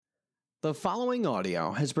The following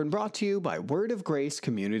audio has been brought to you by Word of Grace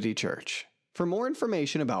Community Church. For more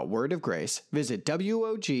information about Word of Grace, visit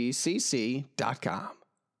wogcc.com.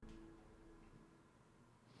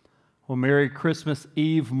 Well, Merry Christmas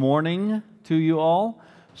Eve morning to you all.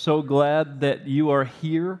 So glad that you are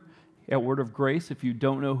here at Word of Grace. If you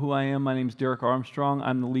don't know who I am, my name is Derek Armstrong.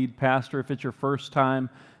 I'm the lead pastor. If it's your first time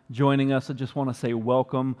joining us, I just want to say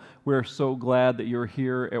welcome. We're so glad that you're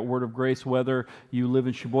here at Word of Grace, whether you live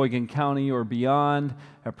in Sheboygan County or beyond,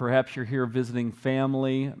 or perhaps you're here visiting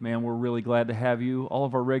family. Man, we're really glad to have you. All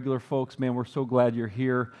of our regular folks, man, we're so glad you're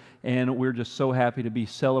here, and we're just so happy to be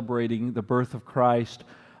celebrating the birth of Christ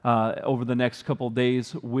over the next couple of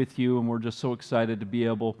days with you, and we're just so excited to be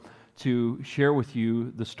able to share with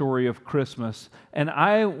you the story of Christmas. And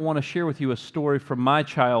I want to share with you a story from my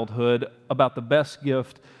childhood about the best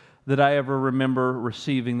gift that I ever remember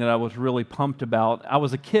receiving that I was really pumped about. I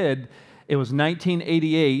was a kid. It was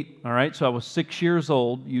 1988, all right, so I was 6 years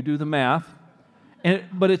old. You do the math.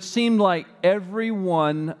 But it seemed like every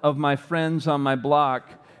one of my friends on my block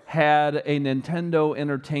had a Nintendo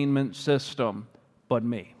Entertainment System but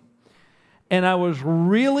me. And I was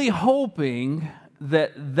really hoping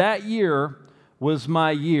that year was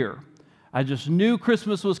my year. I just knew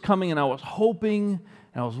Christmas was coming, and I was hoping,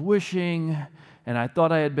 and I was wishing, and I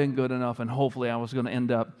thought I had been good enough, and hopefully I was going to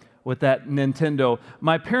end up with that Nintendo.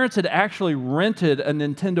 My parents had actually rented a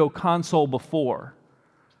Nintendo console before.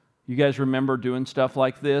 You guys remember doing stuff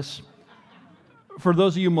like this? For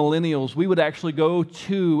those of you millennials, we would actually go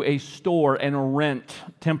to a store and rent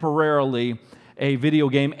temporarily a video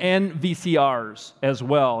game and VCRs as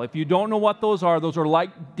well. If you don't know what those are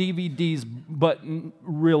like DVDs, but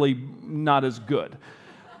really not as good.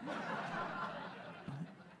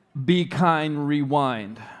 Be kind,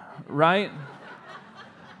 rewind, right?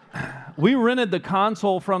 We rented the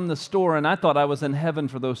console from the store, and I thought I was in heaven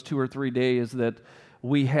for those 2 or 3 days that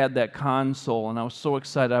we had that console, and I was so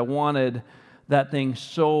excited. I wanted that thing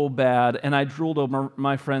so bad, and I drooled over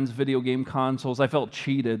my friends' video game consoles. I felt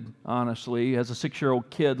cheated, honestly. As a 6-year-old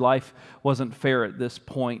kid, life wasn't fair at this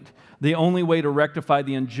point. The only way to rectify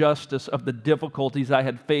the injustice of the difficulties I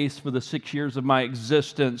had faced for the 6 years of my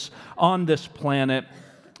existence on this planet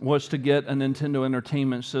was to get a Nintendo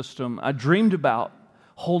Entertainment System. I dreamed about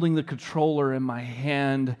holding the controller in my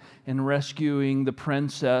hand and rescuing the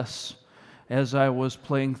princess as I was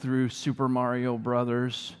playing through Super Mario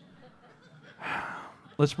Brothers.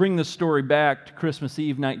 Let's bring this story back to Christmas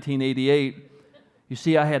Eve, 1988. You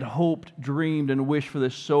see, I had hoped, dreamed, and wished for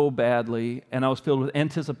this so badly, and I was filled with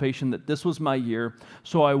anticipation that this was my year.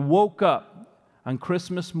 So I woke up on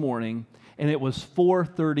Christmas morning, and it was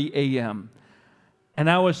 4:30 a.m., and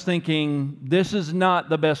I was thinking, this is not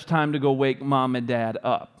the best time to go wake mom and dad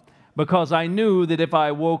up, because I knew that if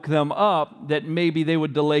I woke them up, that maybe they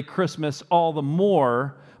would delay Christmas all the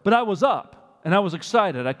more, but I was up, and I was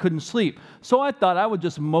excited. I couldn't sleep. So I thought I would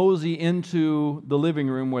just mosey into the living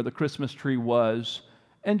room where the Christmas tree was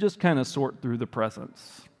and just kind of sort through the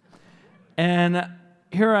presents. And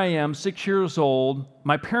here I am, 6 years old.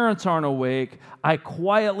 My parents aren't awake. I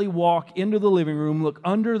quietly walk into the living room, look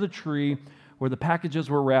under the tree where the packages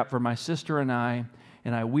were wrapped for my sister and I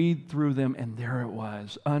weed through them, and there it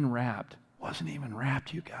was, unwrapped. Wasn't even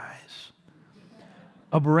wrapped, you guys.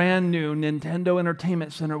 A brand new Nintendo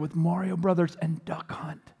Entertainment Center with Mario Brothers and Duck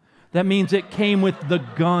Hunt. That means it came with the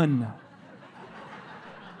gun.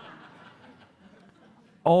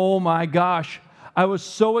 Oh my gosh. I was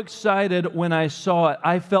so excited when I saw it.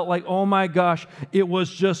 I felt like, oh my gosh, it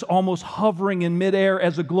was just almost hovering in midair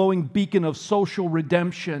as a glowing beacon of social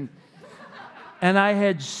redemption. And I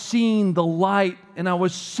had seen the light, and I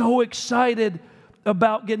was so excited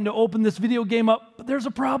about getting to open this video game up. But there's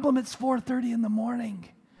a problem. It's 4:30 in the morning.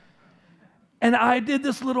 And I did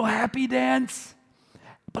this little happy dance,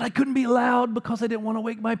 but I couldn't be loud because I didn't want to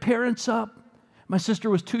wake my parents up. My sister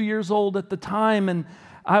was 2 years old at the time, and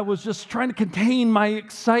I was just trying to contain my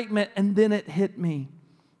excitement, and then it hit me.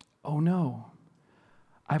 Oh no,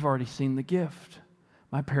 I've already seen the gift.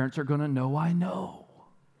 My parents are going to know I know.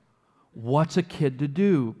 What's a kid to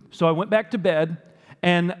do? So I went back to bed,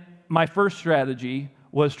 and my first strategy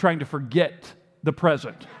was trying to forget the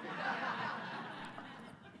present.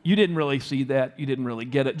 You didn't really see that. You didn't really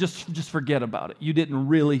get it. Just forget about it. You didn't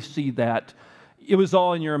really see that. It was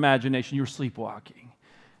all in your imagination. You were sleepwalking.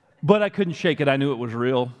 But I couldn't shake it. I knew it was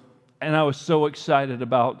real, and I was so excited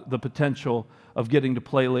about the potential of getting to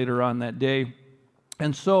play later on that day.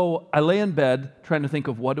 And so I lay in bed trying to think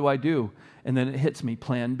of what do I do, and then it hits me,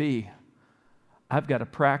 plan B. I've got to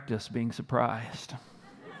practice being surprised.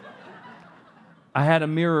 I had a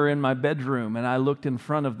mirror in my bedroom, and I looked in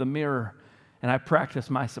front of the mirror, and I practiced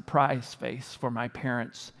my surprise face for my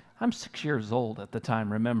parents. I'm 6 years old at the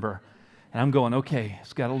time, remember? And I'm going, okay,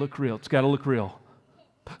 it's got to look real. It's got to look real.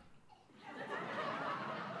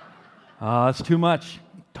 That's too much.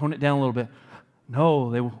 Tone it down a little bit.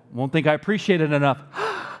 No, they won't think I appreciate it enough.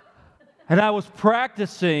 And I was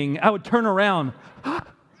practicing. I would turn around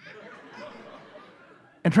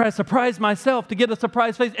and try to surprise myself to get a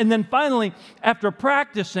surprise face. And then finally, after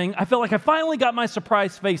practicing, I felt like I finally got my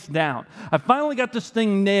surprise face down. I finally got this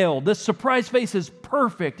thing nailed. This surprise face is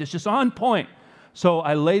perfect. It's just on point. So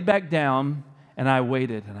I laid back down and I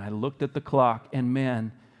waited and I looked at the clock, and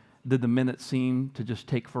man, did the minutes seem to just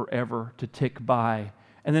take forever to tick by.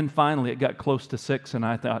 And then finally it got close to 6 and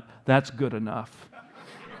I thought, that's good enough.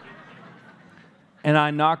 And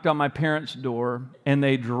I knocked on my parents' door and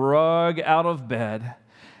they drug out of bed.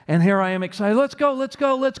 And here I am excited, let's go, let's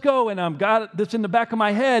go, let's go. And I've got this in the back of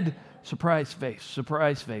my head, surprise face,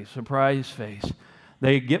 surprise face, surprise face.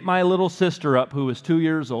 They get my little sister up, who is 2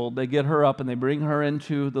 years old. They get her up and they bring her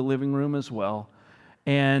into the living room as well.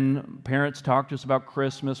 And parents talk to us about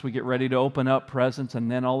Christmas. We get ready to open up presents. And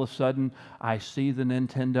then all of a sudden, I see the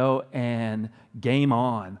Nintendo and game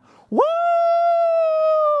on. Woo!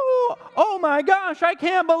 Oh my gosh, I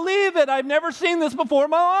can't believe it. I've never seen this before in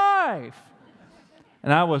my life.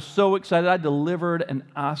 And I was so excited. I delivered an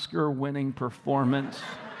Oscar-winning performance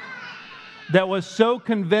that was so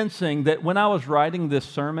convincing that when I was writing this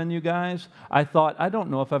sermon, you guys, I thought, I don't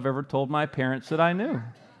know if I've ever told my parents that I knew.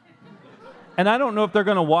 And I don't know if they're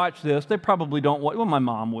going to watch this. They probably don't watch. Well, my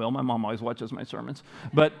mom will. My mom always watches my sermons.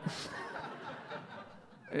 But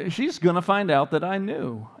she's going to find out that I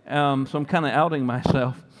knew. So I'm kind of outing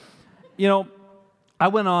myself. You know, I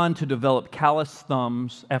went on to develop calloused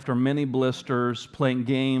thumbs after many blisters, playing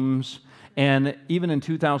games. And even in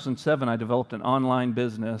 2007, I developed an online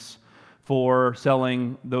business for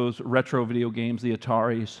selling those retro video games, the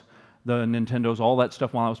Ataris, the Nintendos, all that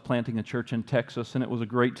stuff while I was planting a church in Texas, and it was a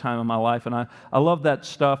great time in my life, and I love that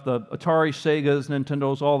stuff, the Atari, Segas,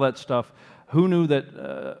 Nintendos, all that stuff. Who knew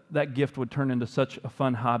that that gift would turn into such a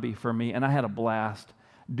fun hobby for me, and I had a blast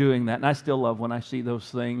doing that, and I still love when I see those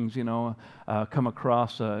things, come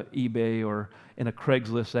across eBay or in a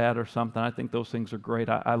Craigslist ad or something. I think those things are great.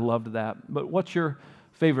 I loved that. But what's your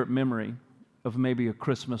favorite memory of maybe a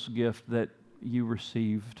Christmas gift that you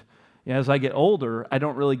received? As I get older, I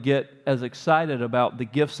don't really get as excited about the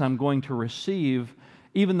gifts I'm going to receive,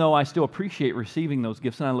 even though I still appreciate receiving those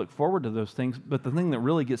gifts and I look forward to those things. But the thing that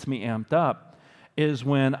really gets me amped up is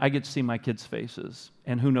when I get to see my kids' faces,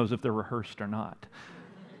 and who knows if they're rehearsed or not.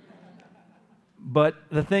 But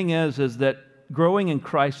the thing is that growing in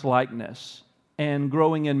Christ's likeness and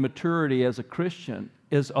growing in maturity as a Christian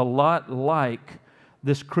is a lot like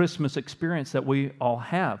this Christmas experience that we all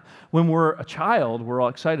have. When we're a child, we're all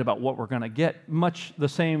excited about what we're going to get, much the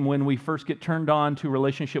same when we first get turned on to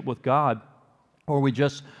relationship with God, or we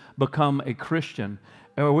just become a Christian.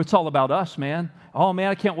 It's all about us, man. Oh, man,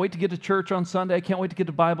 I can't wait to get to church on Sunday. I can't wait to get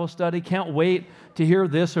to Bible study. Can't wait to hear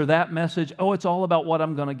this or that message. Oh, it's all about what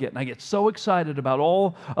I'm going to get. And I get so excited about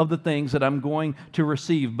all of the things that I'm going to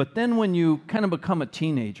receive. But then when you kind of become a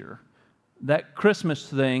teenager, that Christmas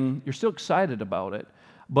thing, you're still excited about it.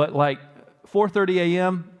 But like 4:30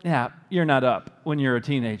 a.m., yeah, you're not up when you're a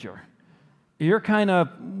teenager. You're kind of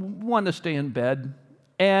wanting to stay in bed.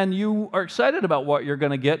 And you are excited about what you're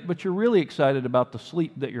going to get, but you're really excited about the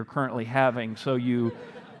sleep that you're currently having, so you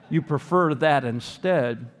prefer that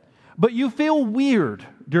instead. But you feel weird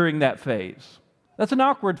during that phase. That's an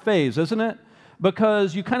awkward phase, isn't it?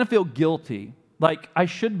 Because you kind of feel guilty. Like, I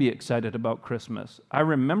should be excited about Christmas. I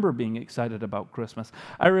remember being excited about Christmas.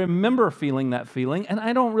 I remember feeling that feeling, and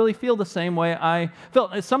I don't really feel the same way I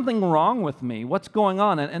felt. Is something wrong with me? What's going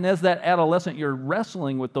on? And as that adolescent, you're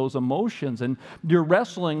wrestling with those emotions, and you're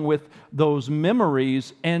wrestling with those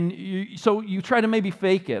memories, and so you try to maybe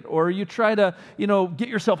fake it, or you try to, get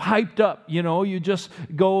yourself hyped up. You just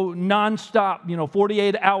go nonstop,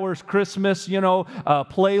 48 hours Christmas,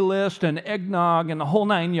 playlist and eggnog and the whole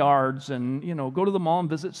 9 yards, and, go to the mall and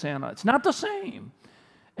visit Santa. It's not the same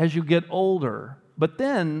as you get older. But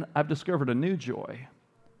then I've discovered a new joy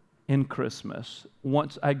in Christmas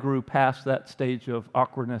once I grew past that stage of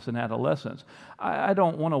awkwardness and adolescence. I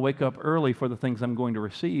don't want to wake up early for the things I'm going to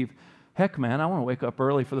receive. Heck, man, I want to wake up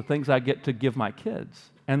early for the things I get to give my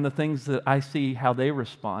kids and the things that I see how they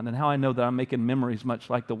respond and how I know that I'm making memories much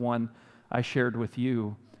like the one I shared with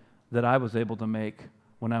you that I was able to make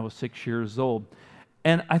when I was 6 years old.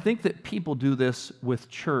 And I think that people do this with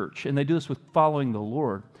church, and they do this with following the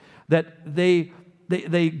Lord, that they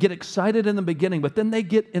get excited in the beginning, but then they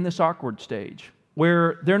get in this awkward stage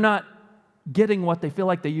where they're not getting what they feel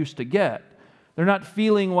like they used to get. They're not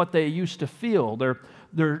feeling what they used to feel.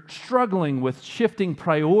 They're struggling with shifting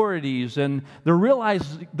priorities, and they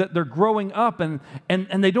realize that they're growing up and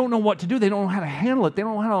they don't know what to do. They don't know how to handle it. They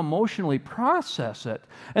don't know how to emotionally process it.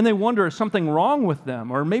 And they wonder, is something wrong with them?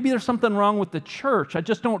 Or maybe there's something wrong with the church. I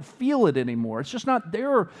just don't feel it anymore. It's just not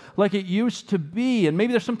there like it used to be. And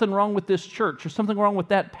maybe there's something wrong with this church or something wrong with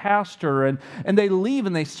that pastor. And they leave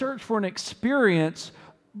and they search for an experience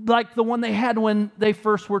like the one they had when they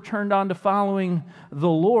first were turned on to following the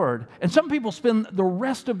Lord. And some people spend the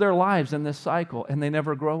rest of their lives in this cycle and they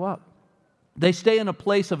never grow up. They stay in a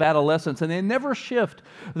place of adolescence and they never shift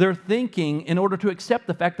their thinking in order to accept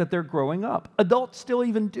the fact that they're growing up. Adults still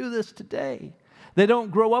even do this today. They don't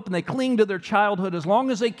grow up and they cling to their childhood as long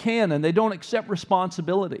as they can, and they don't accept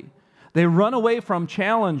responsibility. They run away from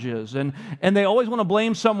challenges and they always want to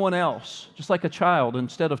blame someone else, just like a child,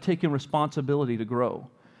 instead of taking responsibility to grow.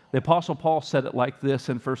 The Apostle Paul said it like this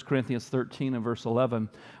in 1 Corinthians 13 and verse 11.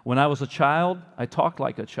 When I was a child, I talked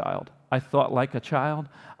like a child. I thought like a child.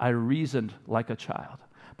 I reasoned like a child.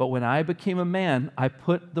 But when I became a man, I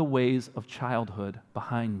put the ways of childhood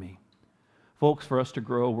behind me. Folks, for us to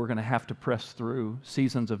grow, we're going to have to press through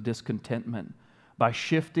seasons of discontentment by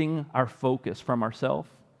shifting our focus from ourselves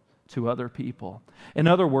to other people. In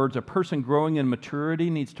other words, a person growing in maturity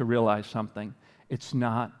needs to realize something. It's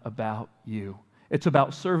not about you. It's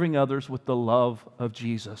about serving others with the love of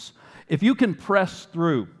Jesus. If you can press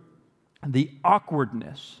through the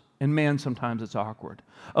awkwardness, and man, sometimes it's awkward,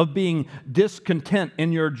 of being discontent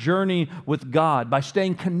in your journey with God, by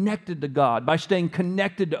staying connected to God, by staying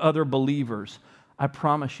connected to other believers, I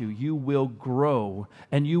promise you, you will grow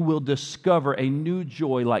and you will discover a new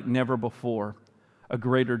joy like never before, a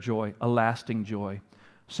greater joy, a lasting joy.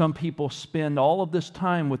 Some people spend all of this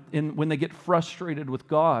time when they get frustrated with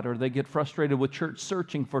God or they get frustrated with church,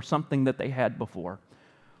 searching for something that they had before,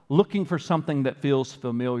 looking for something that feels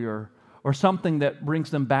familiar or something that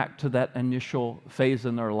brings them back to that initial phase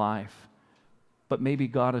in their life. But maybe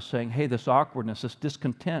God is saying, hey, this awkwardness, this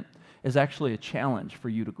discontent is actually a challenge for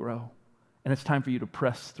you to grow. And it's time for you to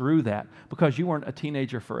press through that, because you weren't a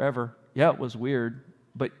teenager forever. Yeah, it was weird,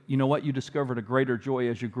 but you know what? You discovered a greater joy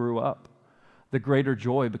as you grew up. The greater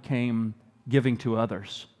joy became giving to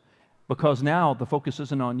others. Because now the focus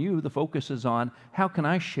isn't on you, the focus is on how can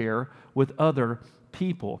I share with other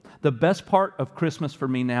people. The best part of Christmas for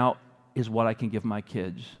me now is what I can give my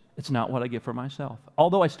kids. It's not what I get for myself.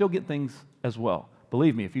 Although I still get things as well.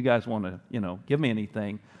 Believe me, if you guys want to, give me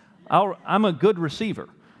anything, I'm a good receiver.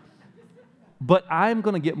 But I'm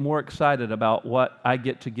going to get more excited about what I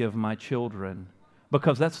get to give my children,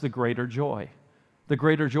 because that's the greater joy. The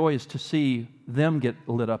greater joy is to see them get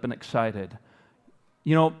lit up and excited.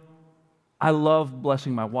 I love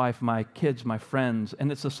blessing my wife, my kids, my friends, and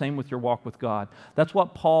it's the same with your walk with God. That's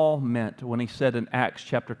what Paul meant when he said in Acts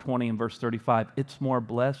chapter 20 and verse 35, it's more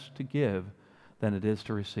blessed to give than it is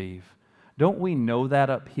to receive. Don't we know that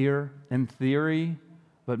up here in theory?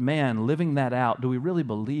 But man, living that out, do we really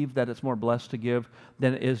believe that it's more blessed to give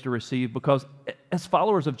than it is to receive? Because as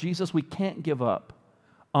followers of Jesus, we can't give up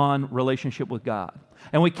on relationship with God.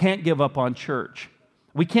 And we can't give up on church.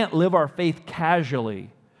 We can't live our faith casually.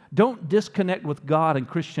 Don't disconnect with God and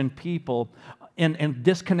Christian people and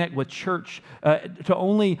disconnect with church to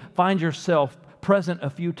only find yourself present a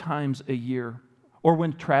few times a year or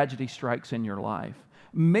when tragedy strikes in your life.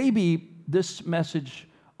 Maybe this message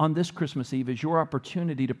on this Christmas Eve is your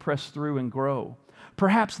opportunity to press through and grow.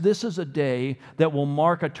 Perhaps this is a day that will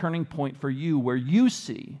mark a turning point for you where you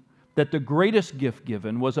see that the greatest gift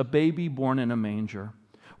given was a baby born in a manger,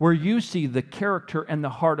 where you see the character and the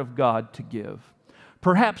heart of God to give.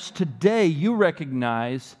 Perhaps today you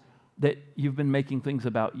recognize that you've been making things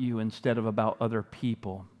about you instead of about other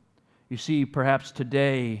people. You see, perhaps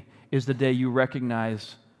today is the day you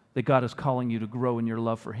recognize that God is calling you to grow in your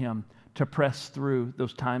love for Him, to press through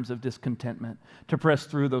those times of discontentment, to press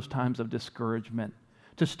through those times of discouragement,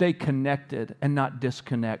 to stay connected and not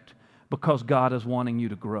disconnect, because God is wanting you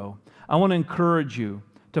to grow. I want to encourage you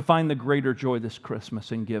to find the greater joy this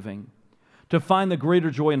Christmas in giving, to find the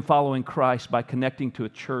greater joy in following Christ by connecting to a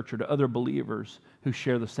church or to other believers who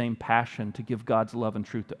share the same passion to give God's love and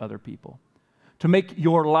truth to other people, to make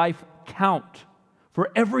your life count,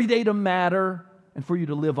 for every day to matter, and for you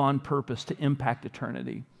to live on purpose to impact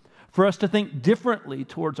eternity, for us to think differently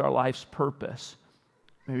towards our life's purpose.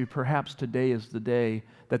 Maybe perhaps today is the day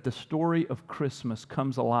that the story of Christmas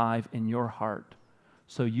comes alive in your heart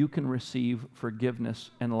so you can receive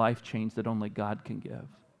forgiveness and life change that only God can give.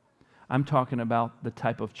 I'm talking about the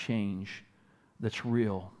type of change that's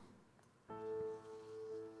real.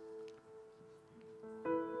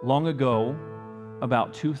 Long ago,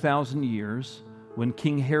 about 2,000 years, when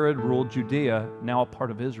King Herod ruled Judea, now a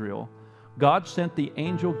part of Israel, God sent the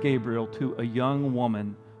angel Gabriel to a young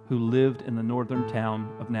woman who lived in the northern town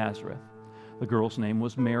of Nazareth. The girl's name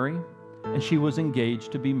was Mary, and she was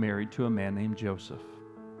engaged to be married to a man named Joseph.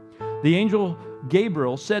 The angel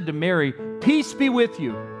Gabriel said to Mary, "Peace be with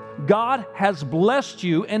you. God has blessed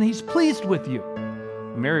you, and He's pleased with you."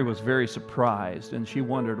 Mary was very surprised, and she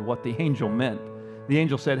wondered what the angel meant. The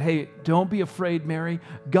angel said, "Hey, don't be afraid, Mary.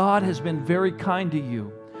 God has been very kind to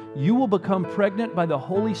you. You will become pregnant by the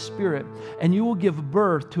Holy Spirit, and you will give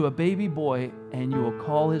birth to a baby boy, and you will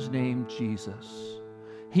call his name Jesus.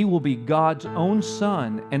 He will be God's own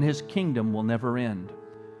son, and his kingdom will never end."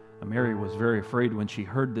 Mary was very afraid when she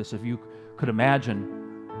heard this, if you could imagine,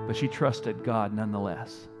 but she trusted God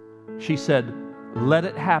nonetheless. She said, "Let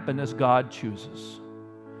it happen as God chooses."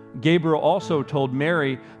 Gabriel also told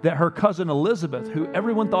Mary that her cousin Elizabeth, who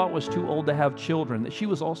everyone thought was too old to have children, that she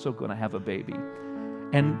was also going to have a baby,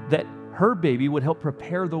 and that her baby would help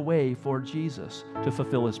prepare the way for Jesus to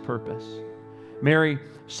fulfill His purpose. Mary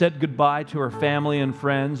said goodbye to her family and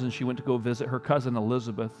friends, and she went to go visit her cousin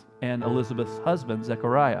Elizabeth and Elizabeth's husband,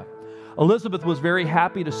 Zechariah. Elizabeth was very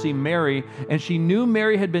happy to see Mary, and she knew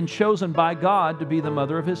Mary had been chosen by God to be the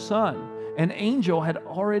mother of His son. An angel had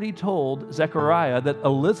already told Zechariah that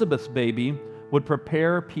Elizabeth's baby would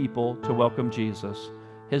prepare people to welcome Jesus.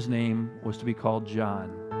 His name was to be called John.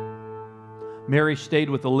 Mary stayed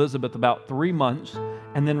with Elizabeth about 3 months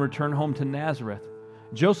and then returned home to Nazareth.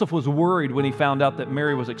 Joseph was worried when he found out that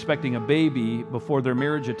Mary was expecting a baby before their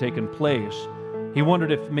marriage had taken place. He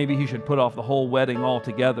wondered if maybe he should put off the whole wedding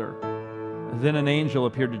altogether. Then an angel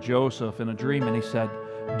appeared to Joseph in a dream, and he said,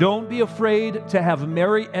 "Don't be afraid to have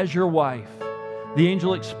Mary as your wife." The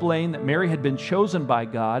angel explained that Mary had been chosen by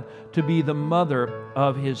God to be the mother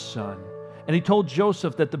of His son. And he told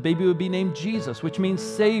Joseph that the baby would be named Jesus, which means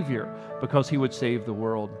Savior, because he would save the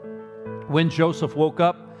world. When Joseph woke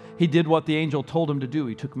up, he did what the angel told him to do.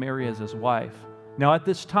 He took Mary as his wife. Now at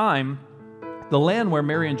this time, the land where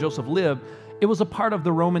Mary and Joseph lived, it was a part of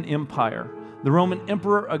the Roman Empire. The Roman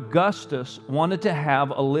Emperor Augustus wanted to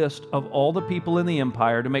have a list of all the people in the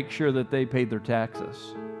empire to make sure that they paid their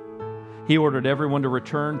taxes. He ordered everyone to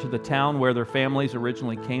return to the town where their families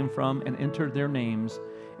originally came from and entered their names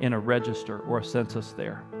in a register or a census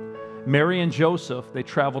there. Mary and Joseph, they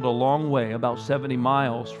traveled a long way, about 70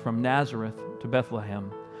 miles from Nazareth to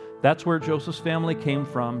Bethlehem. That's where Joseph's family came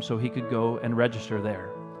from, so he could go and register there.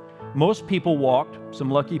 Most people walked. Some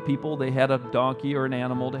lucky people, they had a donkey or an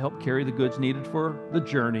animal to help carry the goods needed for the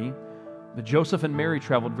journey. But Joseph and Mary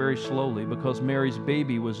traveled very slowly because Mary's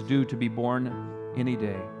baby was due to be born any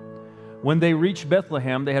day. When they reached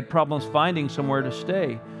Bethlehem, they had problems finding somewhere to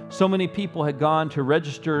stay. So many people had gone to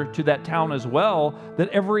register to that town as well that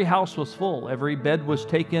every house was full, every bed was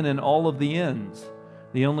taken, and all of the inns.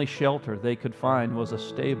 The only shelter they could find was a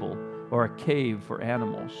stable or a cave for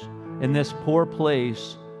animals. In this poor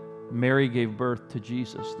place, Mary gave birth to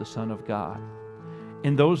Jesus, the Son of God.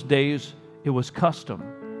 In those days, it was custom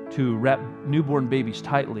to wrap newborn babies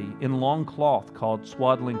tightly in long cloth called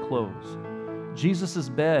swaddling clothes. Jesus'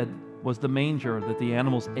 bed was the manger that the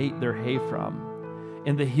animals ate their hay from.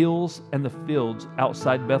 In the hills and the fields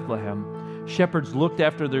outside Bethlehem, shepherds looked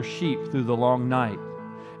after their sheep through the long night.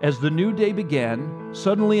 As the new day began,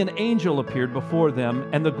 suddenly an angel appeared before them,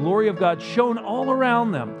 and the glory of God shone all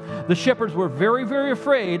around them. The shepherds were very, very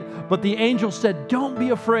afraid, but the angel said, "Don't be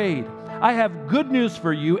afraid. I have good news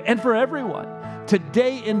for you and for everyone.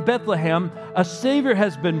 Today in Bethlehem, a Savior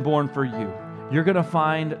has been born for you. You're going to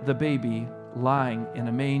find the baby lying in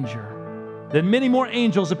a manger." Then many more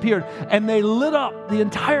angels appeared, and they lit up the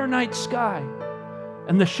entire night sky.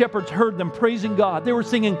 And the shepherds heard them praising God. They were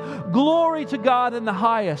singing, "Glory to God in the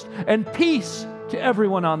highest, and peace to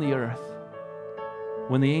everyone on the earth."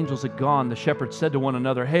 When the angels had gone, the shepherds said to one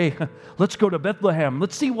another, "Hey, let's go to Bethlehem.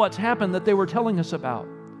 Let's see what's happened that they were telling us about."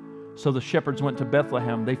 So the shepherds went to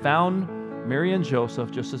Bethlehem. They found Mary and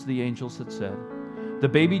Joseph, just as the angels had said. The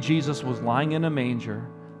baby Jesus was lying in a manger.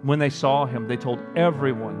 When they saw him, they told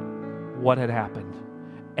everyone what had happened,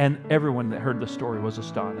 and everyone that heard the story was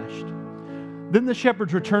astonished. Then the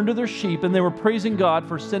shepherds returned to their sheep, and they were praising God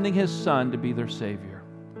for sending His Son to be their Savior.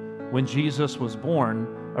 When Jesus was born,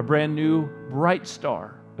 a brand new bright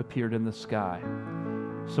star appeared in the sky.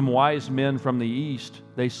 Some wise men from the east,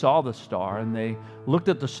 they saw the star, and they looked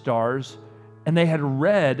at the stars, and they had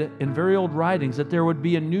read in very old writings that there would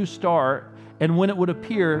be a new star, and when it would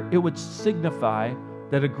appear, it would signify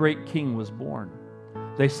that a great king was born.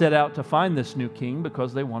 They set out to find this new king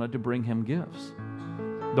because they wanted to bring him gifts.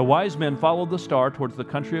 The wise men followed the star towards the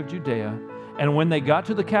country of Judea, And when they got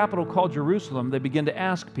to the capital called Jerusalem, they began to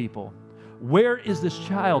ask people, "Where is this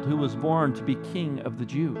child who was born to be king of the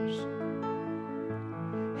Jews?"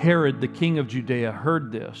 Herod, the king of Judea,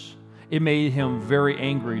 heard this. It made him very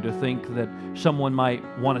angry to think that someone might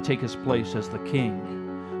want to take his place as the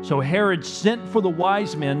king. So Herod sent for the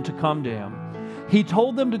wise men to come to him. He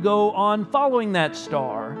told them to go on following that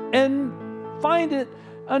star and find it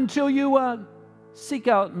until you seek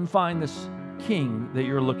out and find this king that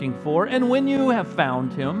you're looking for. And when you have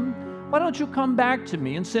found him, why don't you come back to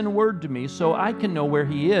me and send word to me so I can know where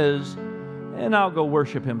he is, and I'll go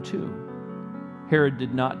worship him too. Herod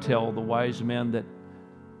did not tell the wise men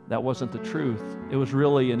that wasn't the truth. It was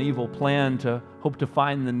really an evil plan to hope to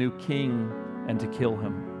find the new king and to kill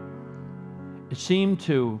him. It seemed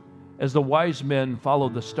to, as the wise men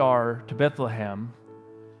followed the star to Bethlehem,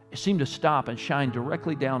 it seemed to stop and shine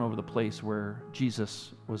directly down over the place where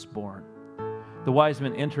Jesus was born. The wise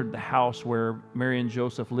men entered the house where Mary and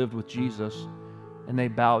Joseph lived with Jesus, and they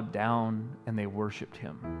bowed down and they worshiped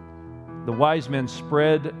him. The wise men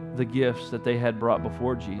spread the gifts that they had brought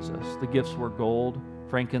before Jesus. The gifts were gold,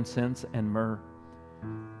 frankincense, and myrrh.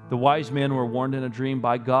 The wise men were warned in a dream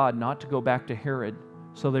by God not to go back to Herod,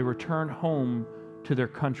 so they returned home to their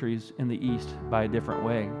countries in the east by a different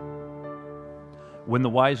way. When the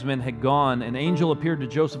wise men had gone, an angel appeared to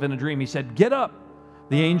Joseph in a dream. He said, "Get up."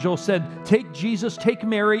 The angel said, "Take Jesus, take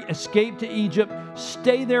Mary, escape to Egypt.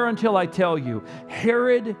 Stay there until I tell you."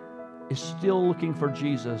 Herod is still looking for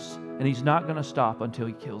Jesus, and he's not going to stop until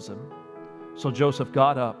he kills him. So Joseph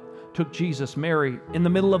got up, took Jesus, Mary, in the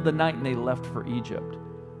middle of the night, and they left for Egypt.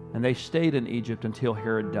 And they stayed in Egypt until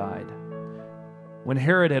Herod died. When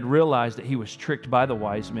Herod had realized that he was tricked by the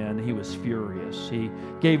wise men, he was furious. He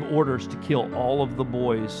gave orders to kill all of the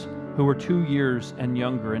boys who were 2 years and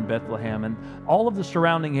younger in Bethlehem and all of the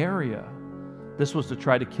surrounding area. This was to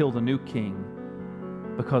try to kill the new king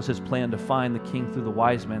because his plan to find the king through the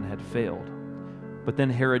wise men had failed. But then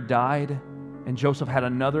Herod died, and Joseph had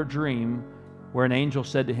another dream where an angel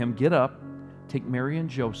said to him, "Get up, take Mary and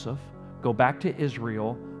Joseph, go back to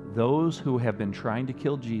Israel. Those who have been trying to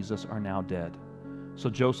kill Jesus are now dead." So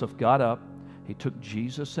Joseph got up, he took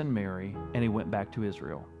Jesus and Mary, and he went back to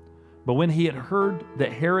Israel. But when he had heard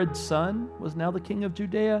that Herod's son was now the king of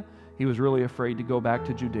Judea, he was really afraid to go back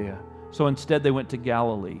to Judea. So instead they went to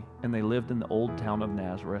Galilee, and they lived in the old town of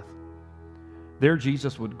Nazareth. There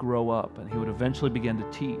Jesus would grow up, and he would eventually begin to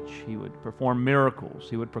teach. He would perform miracles.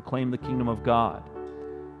 He would proclaim the kingdom of God.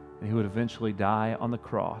 And he would eventually die on the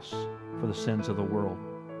cross for the sins of the world.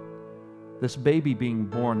 This baby being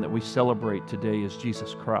born that we celebrate today is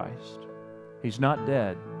Jesus Christ. He's not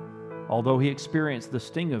dead. Although he experienced the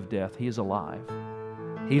sting of death, he is alive.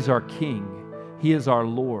 He's our King. He is our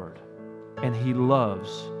Lord. And he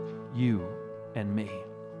loves you and me.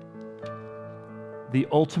 The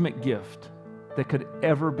ultimate gift that could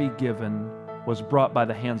ever be given was brought by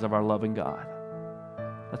the hands of our loving God.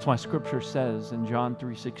 That's why Scripture says in John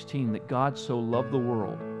 3:16 that God so loved the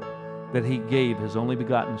world that he gave his only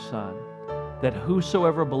begotten Son, that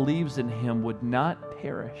whosoever believes in him would not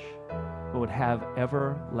perish, but would have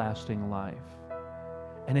everlasting life.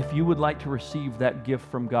 And if you would like to receive that gift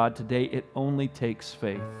from God today, it only takes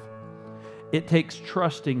faith. It takes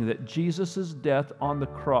trusting that Jesus' death on the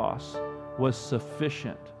cross was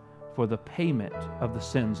sufficient for the payment of the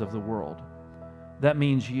sins of the world. That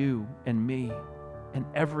means you and me and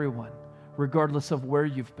everyone, regardless of where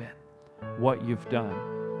you've been, what you've done.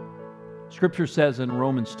 Scripture says in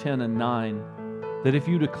Romans 10:9 that if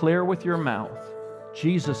you declare with your mouth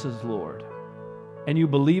Jesus is Lord, and you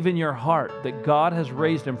believe in your heart that God has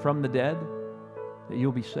raised him from the dead, that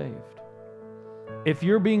you'll be saved. If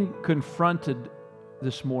you're being confronted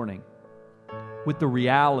this morning with the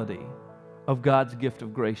reality of God's gift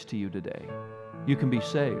of grace to you today, you can be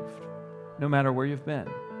saved no matter where you've been,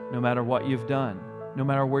 no matter what you've done, no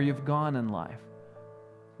matter where you've gone in life,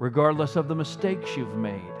 regardless of the mistakes you've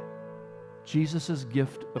made. Jesus'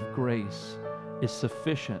 gift of grace is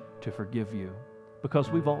sufficient to forgive you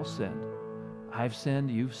because we've all sinned. I've sinned,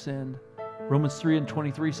 you've sinned. Romans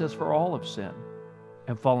 3:23 says, "For all have sinned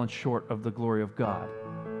and fallen short of the glory of God."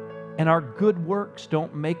 And our good works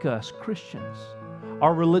don't make us Christians.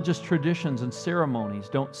 Our religious traditions and ceremonies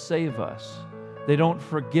don't save us. They don't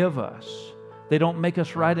forgive us. They don't make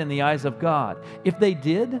us right in the eyes of God. If they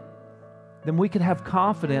did, then we could have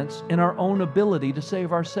confidence in our own ability to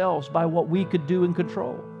save ourselves by what we could do and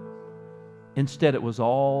control. Instead, it was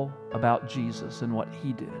all about Jesus and what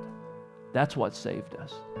he did. That's what saved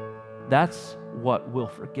us. That's what will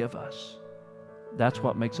forgive us. That's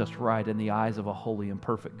what makes us right in the eyes of a holy and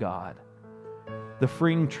perfect God. The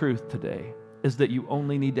freeing truth today is that you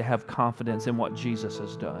only need to have confidence in what Jesus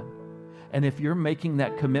has done. And if you're making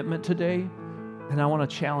that commitment today, then I want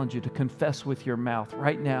to challenge you to confess with your mouth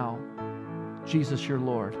right now, Jesus, your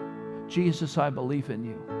Lord. Jesus, I believe in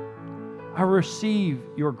you. I receive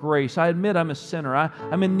your grace. I admit I'm a sinner.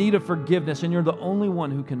 I'm in need of forgiveness, and you're the only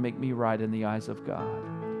one who can make me right in the eyes of God.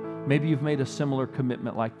 Maybe you've made a similar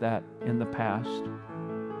commitment like that in the past.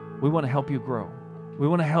 We want to help you grow. We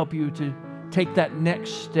want to help you to take that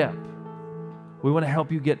next step. We want to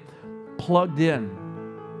help you get plugged in,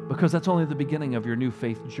 because that's only the beginning of your new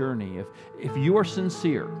faith journey. If you are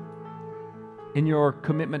sincere in your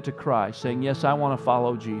commitment to Christ, saying, yes, I want to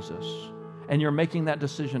follow Jesus, and you're making that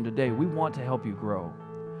decision today, we want to help you grow.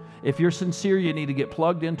 If you're sincere, you need to get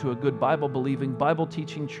plugged into a good Bible-believing,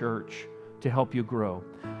 Bible-teaching church to help you grow.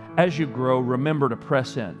 As you grow, remember to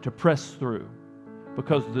press in, to press through,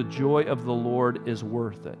 because the joy of the Lord is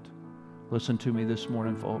worth it. Listen to me this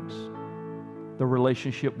morning, folks. The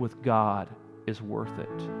relationship with God is worth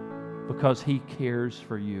it because He cares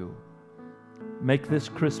for you. Make this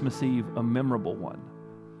Christmas Eve a memorable one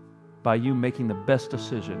by you making the best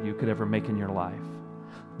decision you could ever make in your life,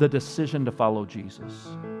 the decision to follow Jesus.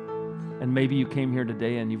 And maybe you came here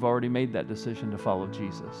today and you've already made that decision to follow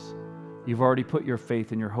Jesus. You've already put your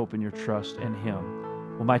faith and your hope and your trust in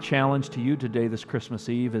Him. Well, my challenge to you today, this Christmas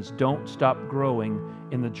Eve, is don't stop growing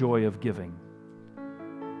in the joy of giving.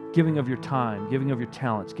 Giving of your time, giving of your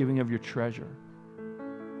talents, giving of your treasure.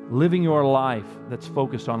 Living your life that's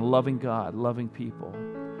focused on loving God, loving people,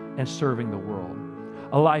 and serving the world.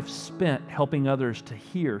 A life spent helping others to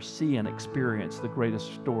hear, see, and experience the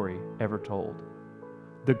greatest story ever told.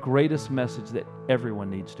 The greatest message that everyone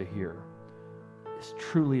needs to hear is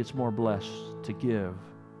truly it's more blessed to give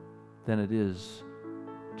than it is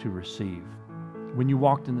to receive. When you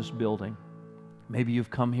walked in this building, maybe you've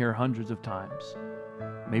come here hundreds of times.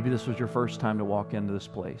 Maybe this was your first time to walk into this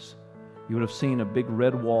place. You would have seen a big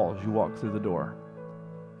red wall as you walked through the door.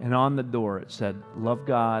 And on the door it said, love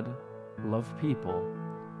God, love people,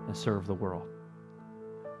 and serve the world.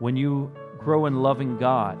 When you grow in loving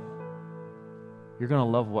God, you're going to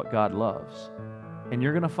love what God loves. And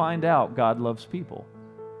you're going to find out God loves people.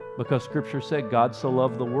 Because Scripture said God so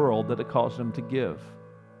loved the world that it caused Him to give.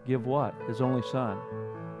 Give what? His only Son.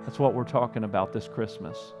 That's what we're talking about this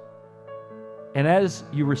Christmas. And as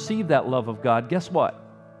you receive that love of God, guess what?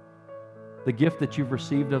 The gift that you've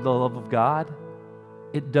received of the love of God,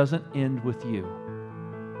 it doesn't end with you.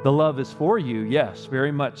 The love is for you, yes,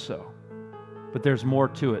 very much so. But there's more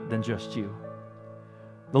to it than just you.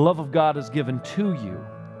 The love of God is given to you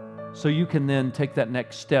so you can then take that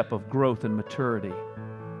next step of growth and maturity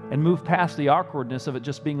and move past the awkwardness of it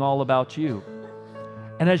just being all about you.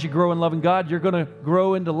 And as you grow in loving God, you're going to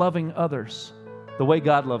grow into loving others the way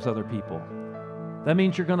God loves other people. That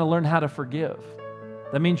means you're going to learn how to forgive.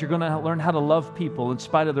 That means you're going to learn how to love people in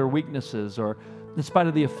spite of their weaknesses or in spite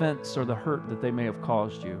of the offense or the hurt that they may have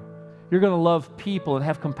caused you. You're going to love people and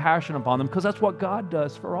have compassion upon them because that's what God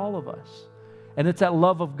does for all of us. And it's that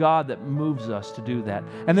love of God that moves us to do that.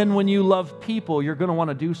 And then when you love people, you're going to want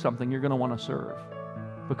to do something. You're going to want to serve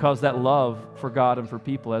because that love for God and for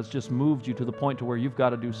people has just moved you to the point to where you've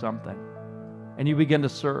got to do something. And you begin to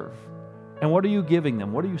serve. And what are you giving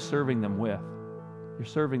them? What are you serving them with? You're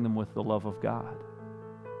serving them with the love of God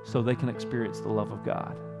so they can experience the love of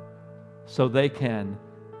God, so they can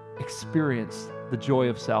experience the joy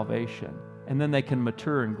of salvation, and then they can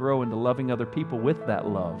mature and grow into loving other people with that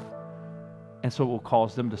love. And so it will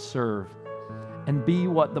cause them to serve and be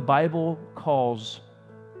what the Bible calls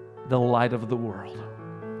the light of the world,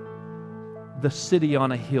 the city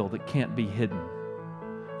on a hill that can't be hidden.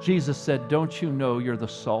 Jesus said, don't you know you're the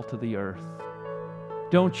salt of the earth?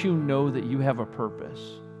 Don't you know that you have a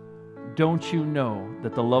purpose? Don't you know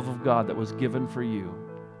that the love of God that was given for you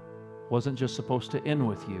wasn't just supposed to end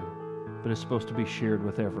with you, but it's supposed to be shared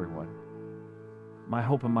with everyone? My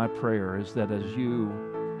hope and my prayer is that as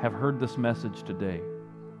you have heard this message today,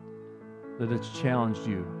 that it's challenged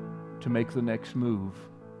you to make the next move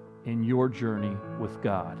in your journey with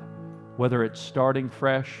God. Whether it's starting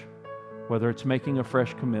fresh, whether it's making a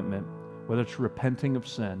fresh commitment, whether it's repenting of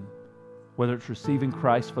sin, whether it's receiving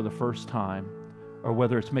Christ for the first time, or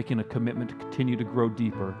whether it's making a commitment to continue to grow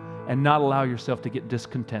deeper and not allow yourself to get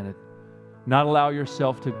discontented, not allow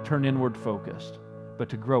yourself to turn inward focused, but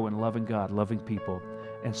to grow in loving God, loving people,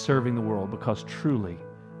 and serving the world, because truly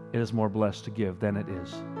it is more blessed to give than it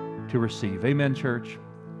is to receive. Amen, church?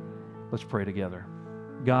 Let's pray together.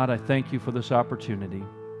 God, I thank you for this opportunity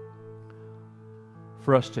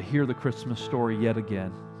for us to hear the Christmas story yet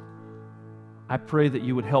again. I pray that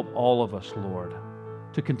you would help all of us, Lord,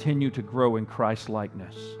 to continue to grow in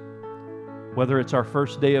Christ-likeness. Whether it's our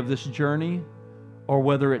first day of this journey or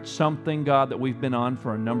whether it's something, God, that we've been on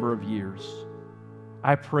for a number of years,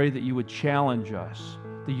 I pray that you would challenge us,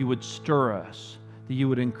 that you would stir us, that you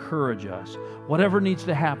would encourage us. Whatever needs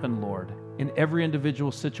to happen, Lord, in every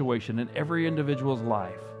individual situation, in every individual's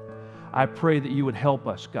life, I pray that you would help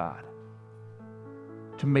us, God,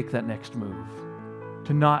 to make that next move,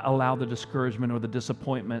 to not allow the discouragement or the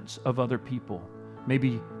disappointments of other people,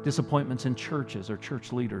 maybe disappointments in churches or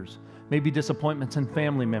church leaders, maybe disappointments in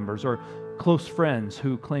family members or close friends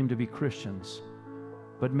who claim to be Christians,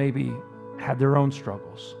 but maybe had their own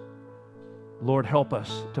struggles. Lord, help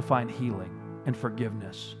us to find healing and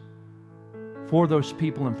forgiveness for those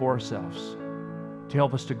people and for ourselves, to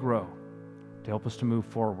help us to grow, to help us to move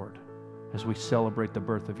forward as we celebrate the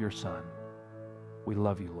birth of your Son. We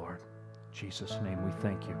love you, Lord. In Jesus' name we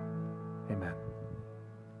thank you. Amen.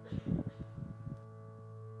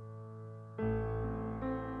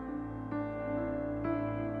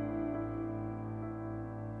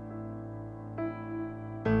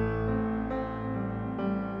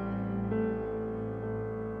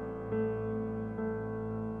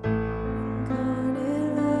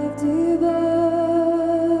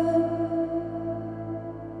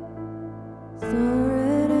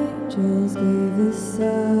 Angels gave the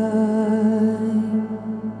sign,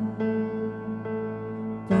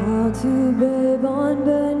 bow to babe on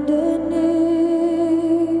bended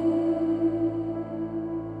knee,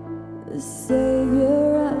 the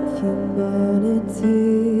Savior of humanity.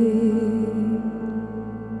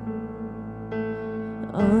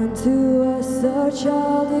 Unto us a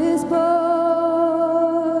child is born,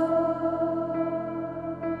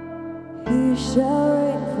 he shall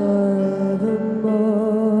reign forevermore.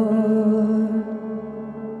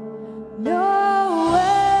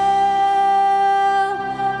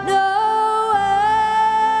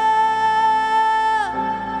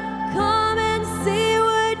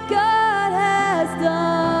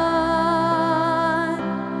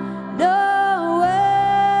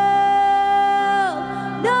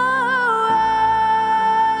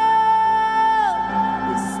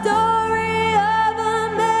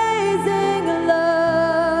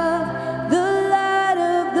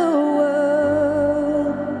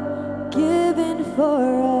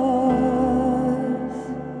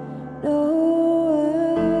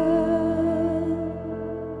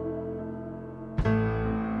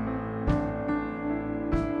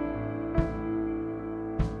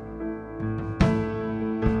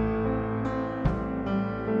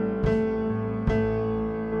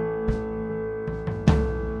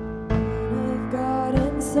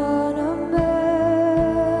 Son of Man,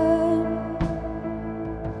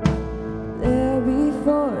 there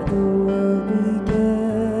before the world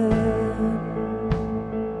began,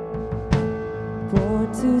 born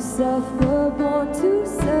to suffer, born to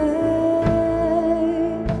save,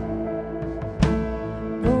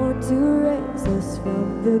 born to raise us from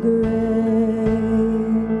the grave.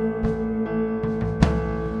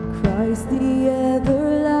 Christ the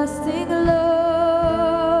everlasting Lord,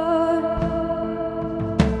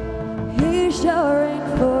 shall reign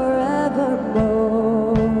forevermore.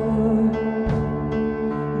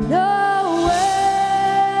 Noel,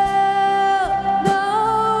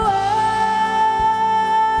 Noel,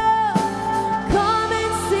 come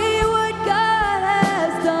and see what God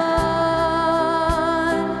has done.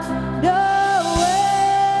 Noel,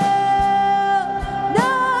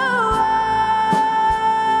 Noel,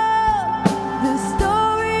 the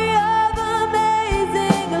story of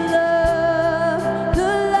amazing love,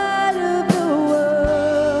 the light of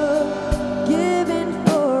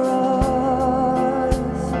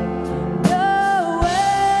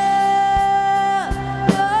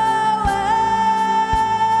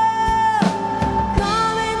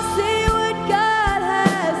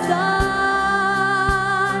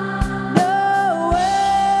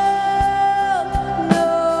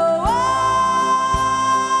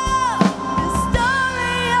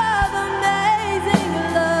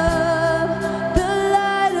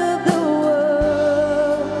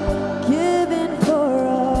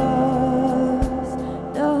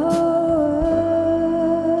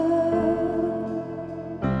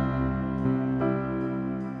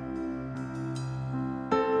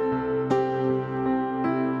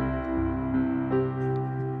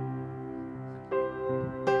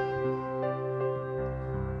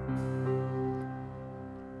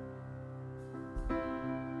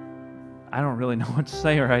I don't really know what to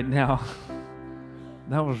say right now.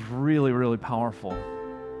 That was really, really powerful.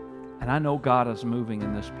 And I know God is moving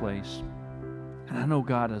in this place. And I know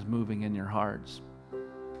God is moving in your hearts.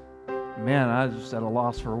 Man, I was just at a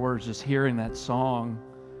loss for words just hearing that song,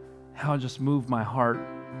 how it just moved my heart.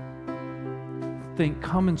 think,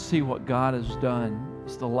 come and see what God has done.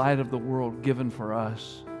 It's the light of the world given for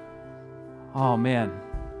us. Oh, man.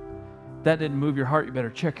 That didn't move your heart. You better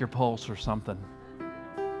check your pulse or something.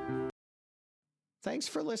 Thanks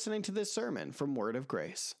for listening to this sermon from Word of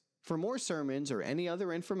Grace. For more sermons or any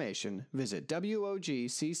other information, visit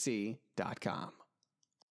WOGCC.com.